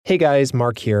Hey guys,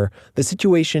 Mark here. The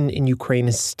situation in Ukraine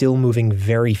is still moving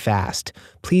very fast.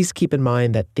 Please keep in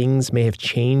mind that things may have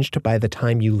changed by the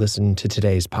time you listen to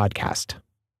today's podcast.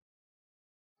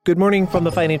 Good morning from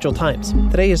the Financial Times.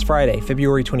 Today is Friday,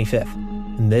 February 25th,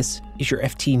 and this is your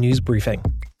FT News Briefing.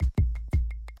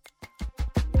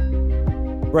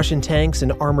 Russian tanks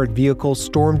and armored vehicles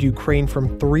stormed Ukraine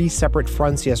from 3 separate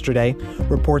fronts yesterday.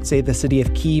 Reports say the city of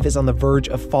Kyiv is on the verge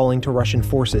of falling to Russian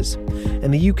forces.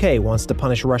 And the UK wants to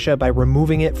punish Russia by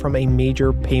removing it from a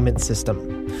major payment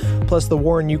system. Plus, the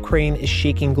war in Ukraine is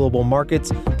shaking global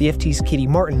markets. The FT's Katie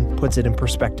Martin puts it in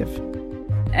perspective.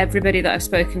 Everybody that I've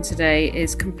spoken today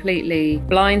is completely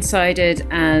blindsided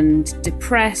and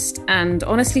depressed and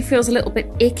honestly feels a little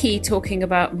bit icky talking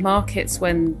about markets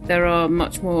when there are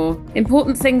much more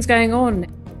important things going on.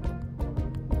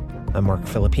 I'm Mark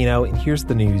Filipino, and here's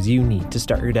the news you need to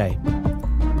start your day.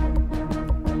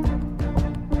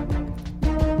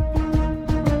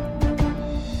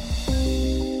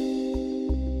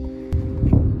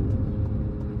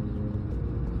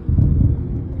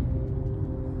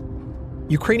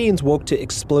 Ukrainians woke to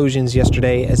explosions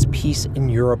yesterday as peace in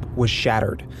Europe was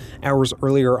shattered. Hours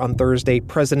earlier on Thursday,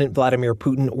 President Vladimir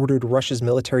Putin ordered Russia's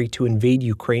military to invade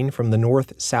Ukraine from the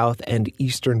north, south, and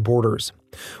eastern borders.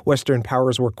 Western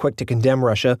powers were quick to condemn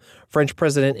Russia. French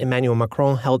President Emmanuel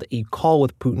Macron held a call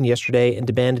with Putin yesterday and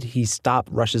demanded he stop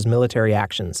Russia's military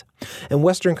actions. And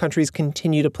Western countries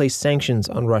continue to place sanctions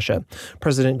on Russia.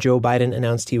 President Joe Biden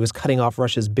announced he was cutting off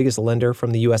Russia's biggest lender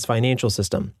from the U.S. financial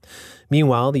system.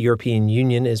 Meanwhile, the European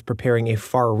Union is preparing a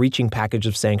far-reaching package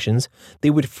of sanctions. They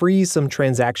would freeze some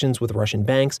transactions with Russian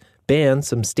banks, ban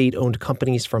some state-owned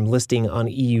companies from listing on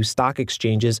EU stock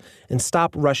exchanges, and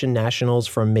stop Russian nationals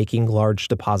from making large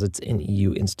deposits in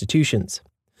EU institutions.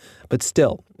 But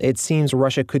still, it seems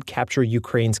Russia could capture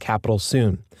Ukraine's capital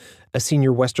soon. A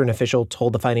senior Western official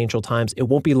told the Financial Times it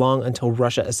won't be long until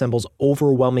Russia assembles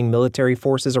overwhelming military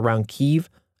forces around Kyiv,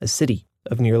 a city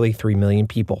of nearly 3 million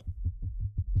people.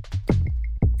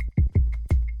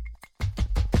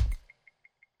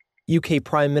 UK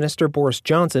Prime Minister Boris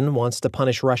Johnson wants to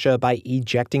punish Russia by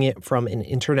ejecting it from an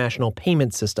international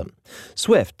payment system.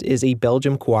 SWIFT is a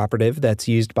Belgian cooperative that's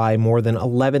used by more than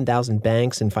 11,000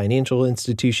 banks and financial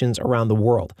institutions around the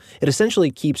world. It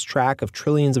essentially keeps track of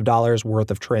trillions of dollars worth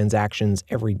of transactions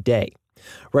every day.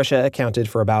 Russia accounted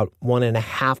for about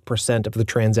 1.5% of the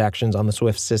transactions on the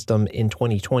SWIFT system in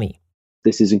 2020.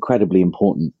 This is incredibly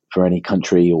important for any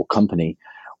country or company,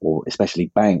 or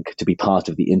especially bank, to be part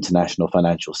of the international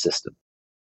financial system.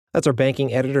 That's our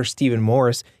banking editor, Stephen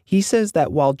Morris. He says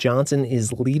that while Johnson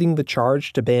is leading the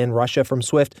charge to ban Russia from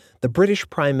SWIFT, the British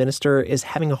Prime Minister is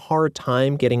having a hard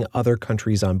time getting other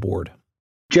countries on board.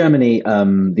 Germany,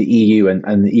 the EU,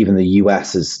 and even the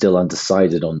US is still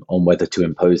undecided on whether to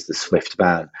impose the SWIFT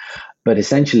ban. But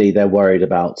essentially, they're worried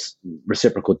about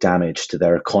reciprocal damage to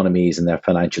their economies and their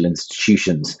financial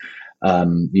institutions.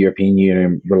 The European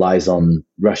Union relies on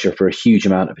Russia for a huge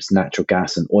amount of its natural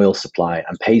gas and oil supply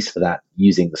and pays for that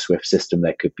using the SWIFT system.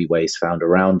 There could be ways found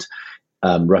around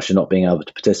Russia not being able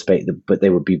to participate, but they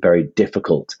would be very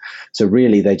difficult. So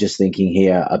really, they're just thinking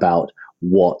here about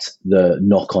what the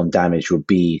knock-on damage would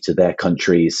be to their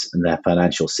countries and their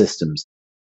financial systems.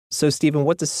 So, Stephen,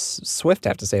 what does SWIFT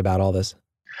have to say about all this?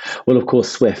 Well, of course,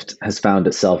 SWIFT has found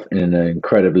itself in an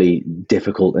incredibly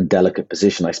difficult and delicate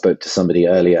position. I spoke to somebody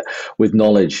earlier with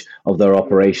knowledge of their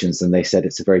operations, and they said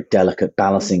it's a very delicate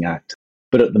balancing act.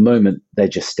 But at the moment, they're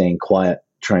just staying quiet,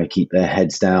 trying to keep their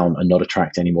heads down and not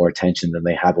attract any more attention than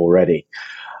they have already.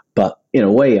 But in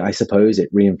a way, I suppose it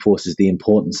reinforces the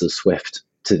importance of SWIFT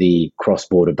to the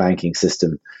cross-border banking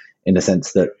system in the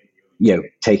sense that,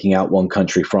 taking out one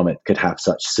country from it could have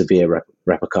such severe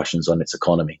repercussions on its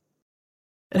economy.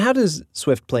 And how does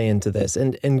SWIFT play into this?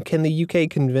 And can the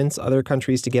UK convince other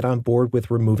countries to get on board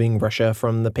with removing Russia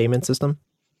from the payment system?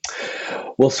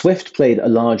 Well, SWIFT played a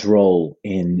large role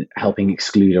in helping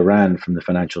exclude Iran from the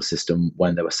financial system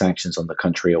when there were sanctions on the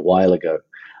country a while ago.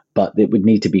 But it would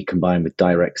need to be combined with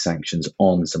direct sanctions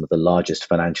on some of the largest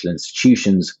financial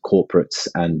institutions, corporates,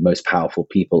 and most powerful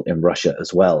people in Russia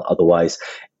as well. Otherwise,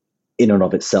 in and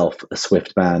of itself, a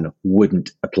SWIFT ban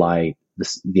wouldn't apply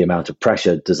the amount of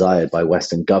pressure desired by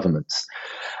Western governments.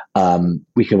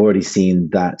 We have already seen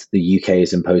that the UK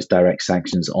has imposed direct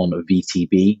sanctions on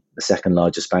VTB, the second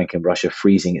largest bank in Russia,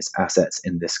 freezing its assets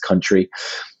in this country,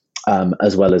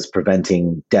 as well as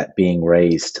preventing debt being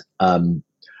raised.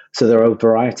 So there are a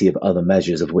variety of other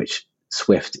measures, of which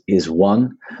SWIFT is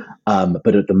one.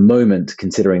 But at the moment,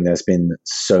 considering there's been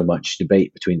so much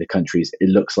debate between the countries, it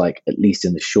looks like, at least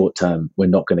in the short term, we're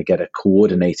not going to get a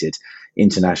coordinated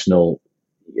international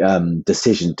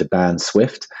decision to ban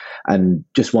SWIFT, and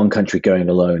just one country going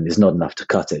alone is not enough to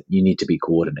cut it. You need to be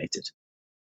coordinated.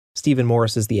 Stephen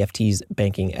Morris is the FT's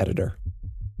banking editor.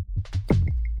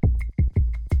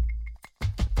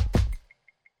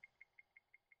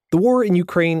 The war in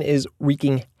Ukraine is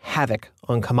wreaking havoc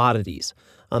on commodities.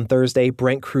 On Thursday,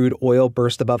 Brent crude oil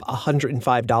burst above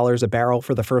 $105 a barrel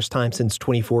for the first time since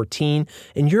 2014,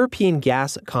 and European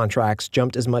gas contracts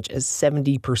jumped as much as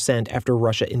 70% after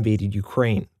Russia invaded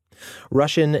Ukraine.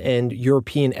 Russian and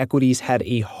European equities had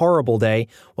a horrible day,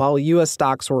 while U.S.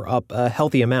 stocks were up a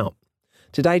healthy amount.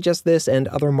 To digest this and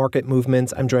other market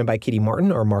movements, I'm joined by Katie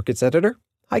Martin, our markets editor.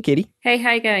 Hi, Katie. Hey,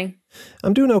 how you going?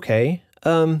 I'm doing okay.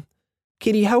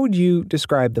 Katie, how would you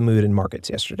describe the mood in markets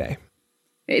yesterday?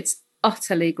 It's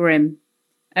utterly grim.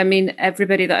 I mean,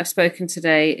 everybody that I've spoken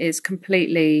today is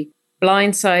completely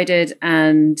blindsided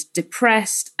and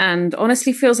depressed and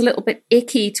honestly feels a little bit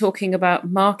icky talking about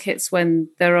markets when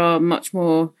there are much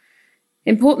more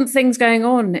important things going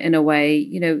on in a way.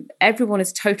 You know, everyone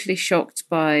is totally shocked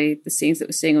by the scenes that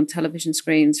we're seeing on television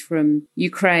screens from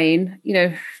Ukraine. You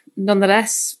know,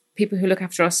 nonetheless, people who look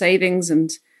after our savings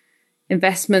and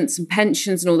investments and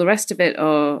pensions and all the rest of it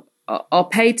are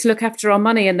paid to look after our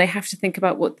money, and they have to think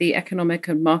about what the economic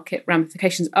and market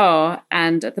ramifications are.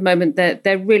 And at the moment,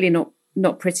 they're really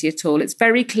not pretty at all. It's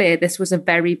very clear this was a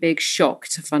very big shock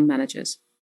to fund managers.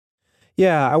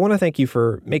 Yeah, I want to thank you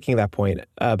for making that point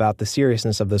about the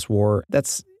seriousness of this war.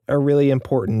 That's a really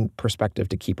important perspective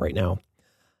to keep right now.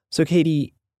 So,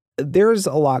 Katie, there's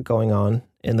a lot going on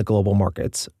in the global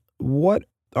markets. What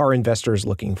are investors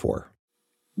looking for?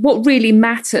 What really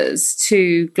matters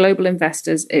to global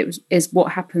investors is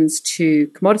what happens to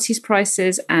commodities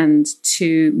prices and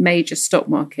to major stock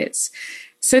markets.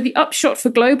 So the upshot for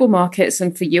global markets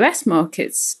and for US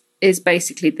markets is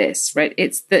basically this, right?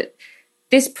 It's that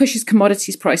this pushes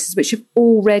commodities prices, which have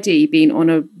already been on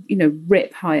a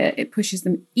rip higher. It pushes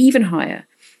them even higher.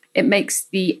 It makes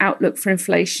the outlook for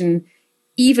inflation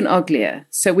even uglier.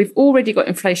 So we've already got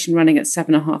inflation running at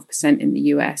 7.5% in the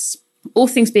US. All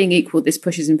things being equal, this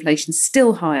pushes inflation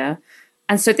still higher.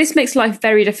 And so this makes life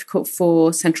very difficult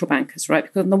for central bankers, right?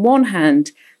 Because on the one hand,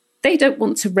 they don't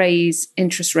want to raise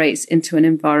interest rates into an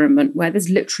environment where there's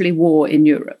literally war in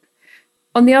Europe.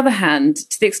 On the other hand,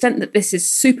 to the extent that this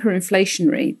is super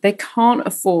inflationary, they can't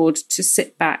afford to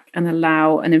sit back and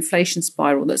allow an inflation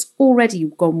spiral that's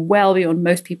already gone well beyond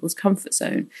most people's comfort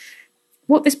zone.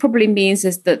 What this probably means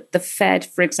is that the Fed,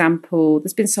 for example,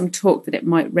 there's been some talk that it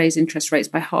might raise interest rates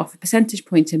by 0.5 percentage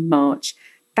point in March.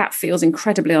 That feels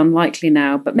incredibly unlikely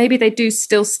now, but maybe they do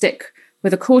still stick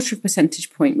with 0.25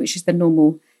 percentage point, which is the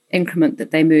normal increment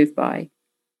that they move by.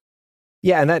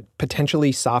 Yeah, and that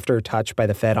potentially softer touch by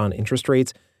the Fed on interest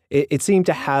rates, it seemed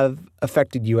to have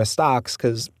affected U.S. stocks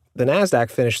because the NASDAQ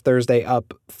finished Thursday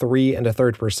up 3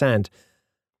 1/3%.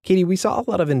 Katie, we saw a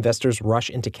lot of investors rush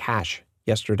into cash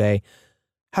yesterday.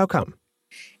 How come?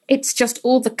 It's just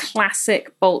all the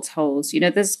classic bolt holes. You know,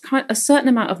 there's a certain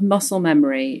amount of muscle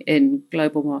memory in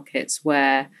global markets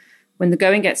where when the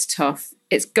going gets tough,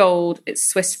 it's gold, it's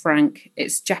Swiss franc,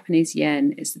 it's Japanese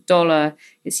yen, it's the dollar,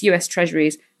 it's US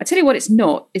treasuries. I tell you what it's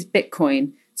not, is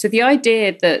Bitcoin. So the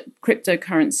idea that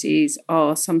cryptocurrencies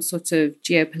are some sort of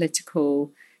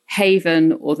geopolitical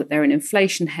haven or that they're an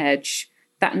inflation hedge,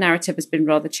 that narrative has been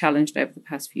rather challenged over the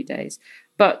past few days.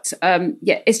 But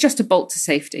it's just a bolt to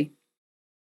safety.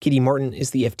 Katie Martin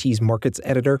is the FT's markets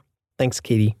editor. Thanks,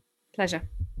 Katie. Pleasure.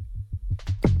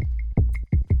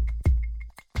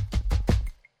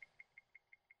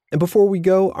 And before we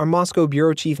go, our Moscow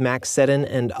bureau chief Max Seddon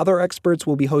and other experts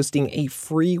will be hosting a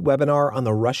free webinar on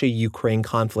the Russia-Ukraine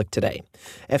conflict today.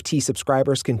 FT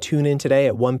subscribers can tune in today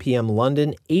at 1 p.m.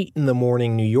 London, 8 in the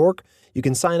morning New York. You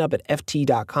can sign up at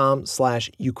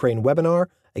ft.com/Ukraine webinar.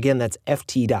 Again, that's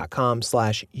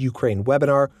ft.com/Ukraine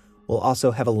webinar. We'll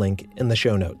also have a link in the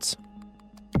show notes.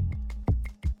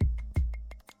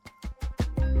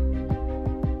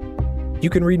 You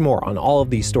can read more on all of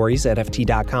these stories at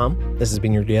ft.com. This has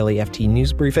been your daily FT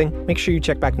News Briefing. Make sure you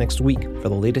check back next week for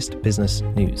the latest business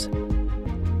news.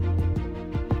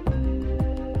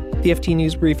 The FT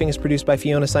News Briefing is produced by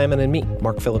Fiona Simon and me,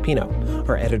 Mark Filipino.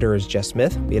 Our editor is Jess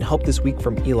Smith. We had help this week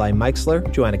from Eli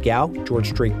Meixler, Joanna Gao,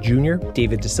 George Drake Jr.,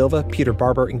 David De Silva, Peter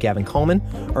Barber, and Gavin Coleman.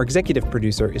 Our executive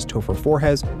producer is Topher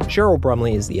Forhez. Cheryl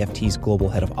Brumley is the FT's global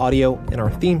head of audio, and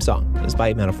our theme song is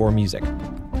by Metaphor Music.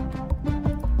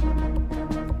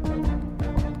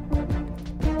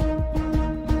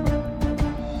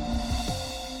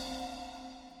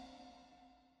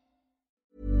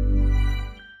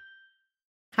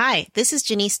 Hi, this is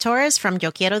Janice Torres from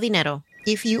Yo Quiero Dinero.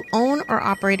 If you own or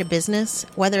operate a business,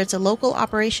 whether it's a local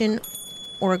operation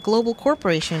or a global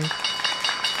corporation,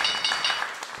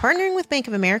 partnering with Bank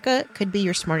of America could be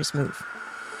your smartest move.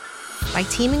 By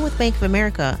teaming with Bank of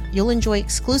America, you'll enjoy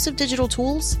exclusive digital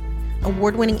tools,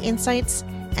 award-winning insights,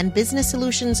 and business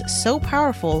solutions so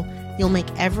powerful you'll make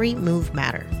every move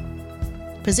matter.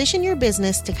 Position your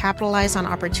business to capitalize on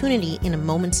opportunity in a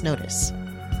moment's notice.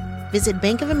 Visit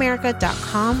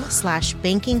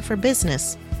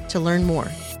bankofamerica.com/bankingforbusiness to learn more.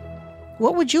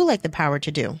 What would you like the power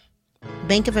to do?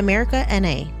 Bank of America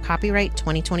N.A., copyright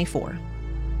 2024.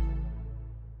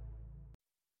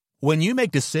 When you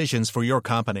make decisions for your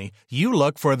company, you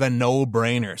look for the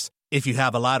no-brainers. If you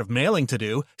have a lot of mailing to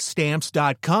do,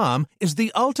 Stamps.com is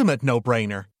the ultimate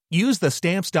no-brainer. Use the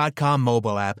Stamps.com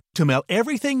mobile app to mail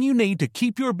everything you need to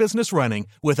keep your business running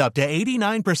with up to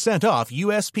 89% off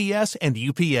USPS and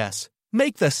UPS.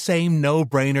 Make the same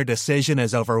no-brainer decision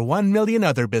as over 1 million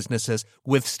other businesses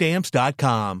with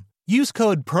Stamps.com. Use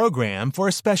code PROGRAM for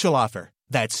a special offer.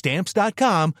 That's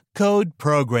Stamps.com, code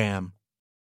PROGRAM.